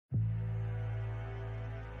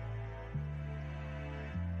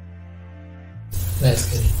Let's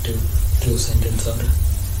get into two-sentence order.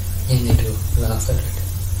 You need to laugh at it.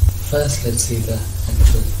 First, let's see the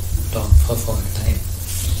actual top of all time.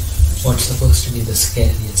 What's supposed to be the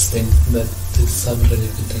scariest thing that this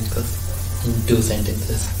subreddit could think of in 2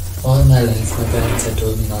 sentences? All my life, my parents had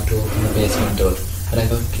told me not to open the basement door, but I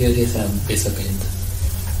got curious and disobeyed them.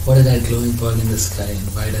 What is that glowing ball in the sky and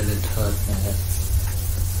why does it hurt my eyes?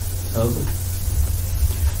 Oh.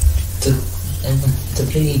 It's a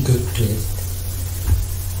pretty good twist,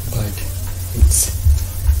 but it's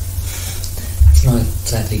not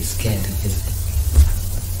exactly scary, is it?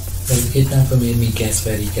 When the kidnapper made me guess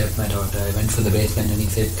where he kept my daughter, I went for the basement and he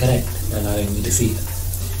said correct, allowing me to see her.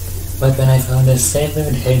 But when I found a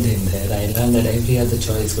severed head in there, I learned that every other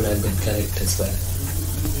choice would have been correct as well.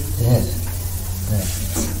 Yeah.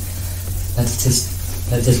 That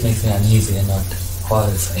just makes me uneasy and not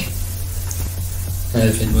horrifying.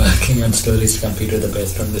 I've been working on stories to compete with the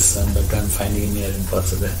best from this son, but I'm finding it near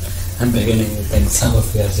impossible. I'm beginning to think some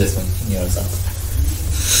of you are just making yours up.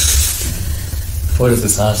 What is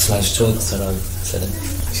this r/jokes or all of a sudden?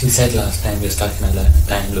 She said last time we're stuck in a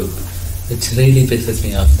time loop, which really pisses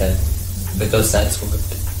me off there, because that's what...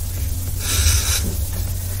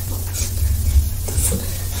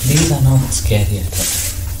 These are not scary at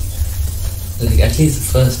all. Like, at least the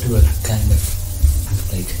first two are kind of,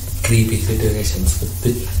 like, creepy situations.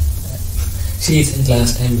 But she said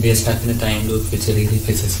last time we are stuck in a time loop, which really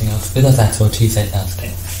pisses me off, because that's what she said last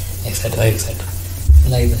time, etc, etc.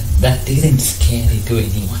 Like, that isn't scary to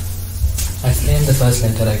anyone. I framed the first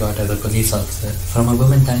letter I got as a police officer from a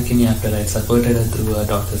woman thanking me after I supported her through her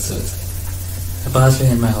daughter's suicide. I passed her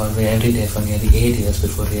in my hallway every day for nearly 8 years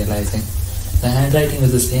before realizing the handwriting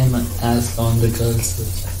was the same as on the girl's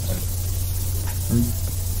suicide.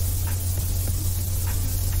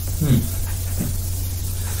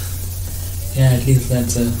 Yeah, at least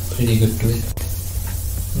that's a pretty good twist.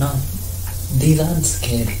 No, these aren't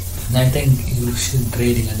scary. And I think you should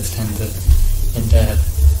really understand the entire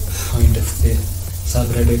point of the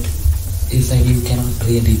subreddit is that you cannot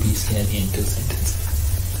really be scary in 2 sentences.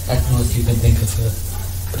 At most you can think of a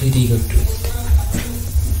pretty good twist.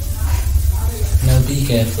 Now be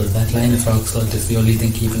careful, that line of rock salt is the only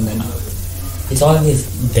thing keeping them out. It's always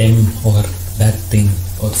them or that thing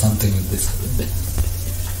or something with this.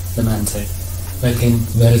 The man said,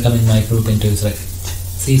 welcoming my group into his refuge.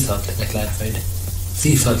 Sea salt, I clarified.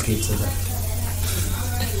 Sea salt keeps us out.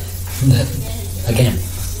 Again,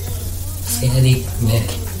 scary there.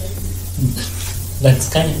 That's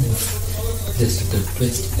kind of just a good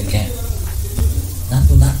twist again.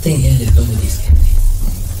 Nothing here is going to be scary.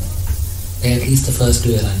 At least the first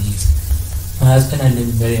two are uneasy. My husband had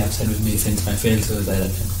been very upset with me since my failed suicide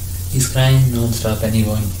attempt. He's crying non-stop and he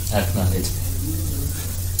won't acknowledge me.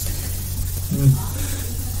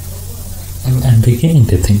 I'm beginning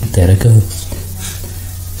to think they're a ghost.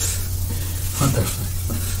 What the fuck?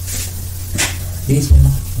 These will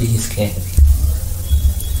not be scary.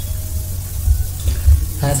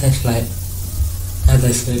 As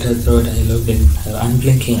I slit her throat, I looked in her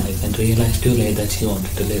unblinking eyes and realized too late that she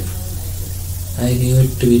wanted to live. I knew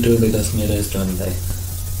it to be true because mirrors don't lie.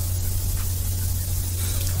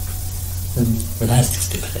 But that's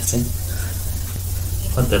just depressing.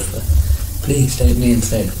 What the fuck? Please take me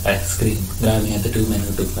inside, I screamed, grabbing at the 2 men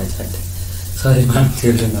who took my child. Sorry ma'am,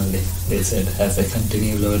 children only, they said as I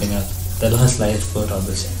continued loading up the last lifeboat of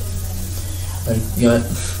the ship. But you're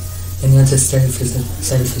just selfish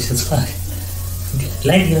as fuck.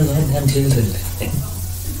 Let your goddamn children live.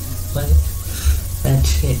 Why? That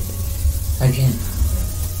shit. Again.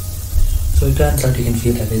 So it turns out you can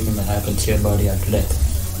feel everything that happens to your body after death.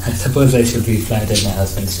 I suppose I should be flattered my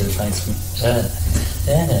husband still finds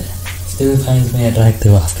me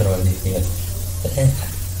attractive after all these years.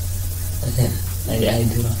 I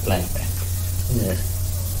do not like that.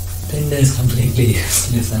 Tinder is completely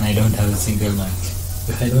useless and I don't have a single match.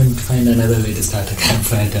 If I don't find another way to start a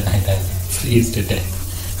campfire tonight, I'll freeze to death.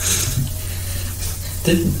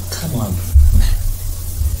 Come on.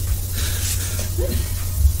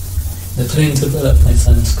 The principal of my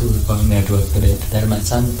son's school called me at work today to tell my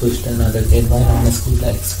son pushed another kid while on a school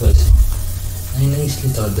excursion. I initially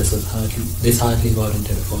thought this hardly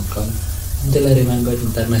warranted a phone call until I remembered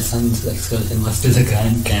that my son's excursion was to the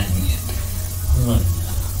Grand Canyon. Oh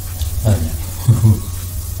no.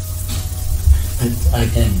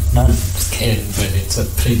 Again, not scary, but it's a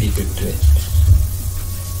pretty good twist.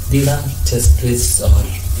 These aren't just twists or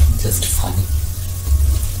just funny.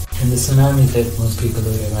 When the tsunami hit, most people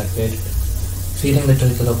were evacuated. Feeling the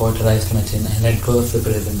trickle of water rise to my chin, I let go of the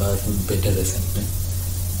prison bars in bitter resentment.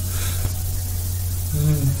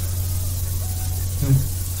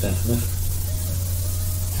 Fair enough.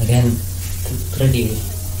 again, pretty,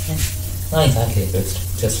 not exactly a twist,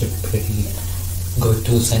 just a pretty good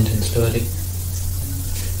two-sentence story.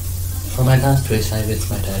 For my last wish, I wish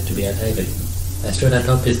my dad to be alive again. I stood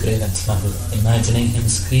atop his grave and snuggled, imagining him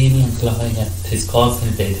screaming and clawing at his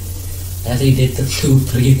coffin lid as he did the 2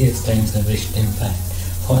 previous times I wished him back.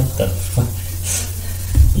 What the fuck?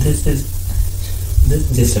 This is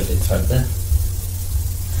just a bit further,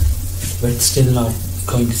 but still not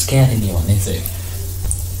going to scare anyone, is it?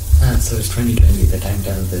 So it's 2020, the time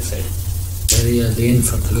travel they said. Very early in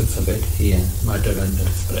from the looks of it, he muttered under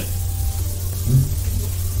his breath.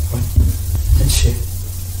 What? That shit.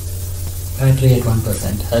 Battery at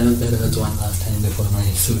 1%. I looked at Earth one last time before my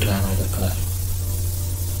suit ran out of power.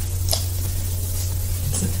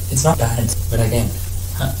 It's not bad, but again,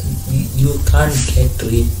 you can't get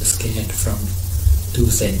really scared from 2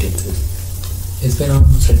 sentences. It's been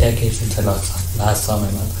almost a decade since I last saw my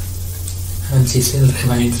mother, and she still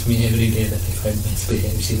reminds me every day that if I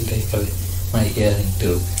misbehave, she'll take away my hearing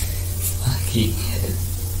too. Fucking hell.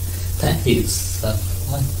 That is a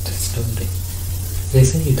fucked story. They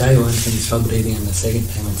say you die once and you stop breathing, and the second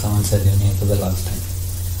time when someone says your name for the last time.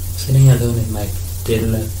 Sitting alone in my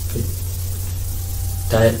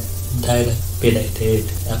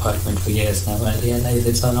dilapidated apartment for years now, I realize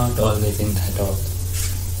it's not always in that order.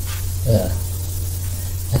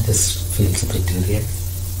 That just feels a bit too real.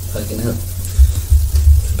 Fucking hell.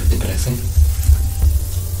 It's a bit depressing.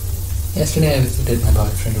 Yesterday I visited my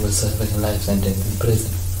boyfriend who was serving a life sentence in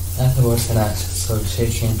prison. Afterwards I asked, so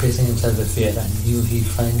shaking and pissing himself with fear, I knew he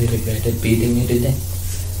finally regretted beating me today.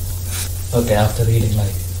 Okay, after reading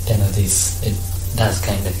like 10 of these, it does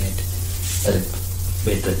kind of get a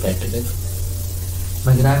bit repetitive.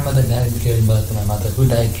 My grandmother died giving birth to my mother, who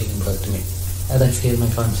died giving birth to me. As I feel my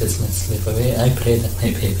consciousness slip away, I pray that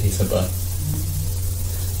my baby is a boy.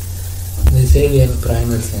 They say we have a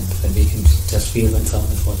primal sense and we can just feel when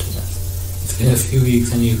someone is watching us. It's been a few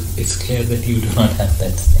weeks and it's clear that you do not have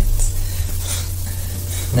that sense.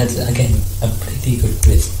 That's again a pretty good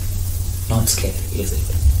twist. Not scary, is it?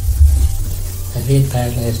 I feel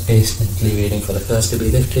paralyzed, patiently waiting for the curse to be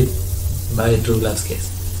lifted by a true love's kiss.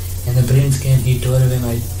 In the brain scan, he tore away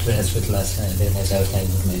my dress with lust, and I realized I was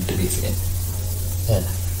never meant to be scared.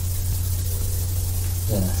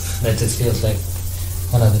 That just feels like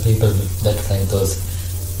one of the people that write those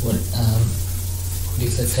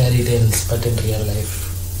fairy tales, but in real life,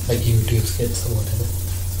 like YouTube skits or whatever.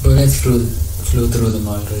 Bullets flew through the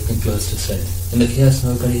mall, ripping close to sight. In the chaos,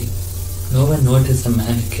 no one noticed the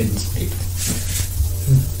mannequins.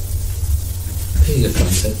 Pretty good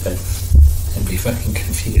concept, but I'd be fucking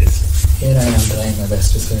confused. Here I am trying my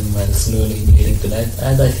best to swim while slowly bleeding to death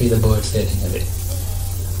as I see the boat sailing away.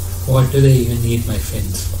 What do they even need my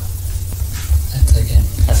fins for? That's again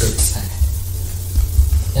a bit sad.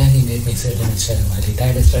 Then he made me sit in his chair while he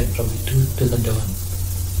tied a string from my tooth to the door.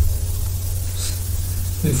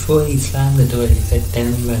 Before he slammed the door, he said, "Tell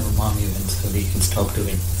me where mommy went so we can stop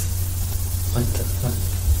doing this." What the fuck?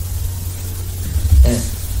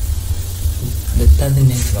 That doesn't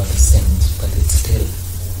make a lot of sense, but it's still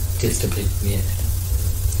just a bit weird.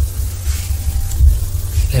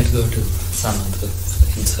 Let's go to some other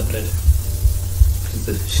fucking subreddit. This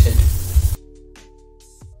is shit.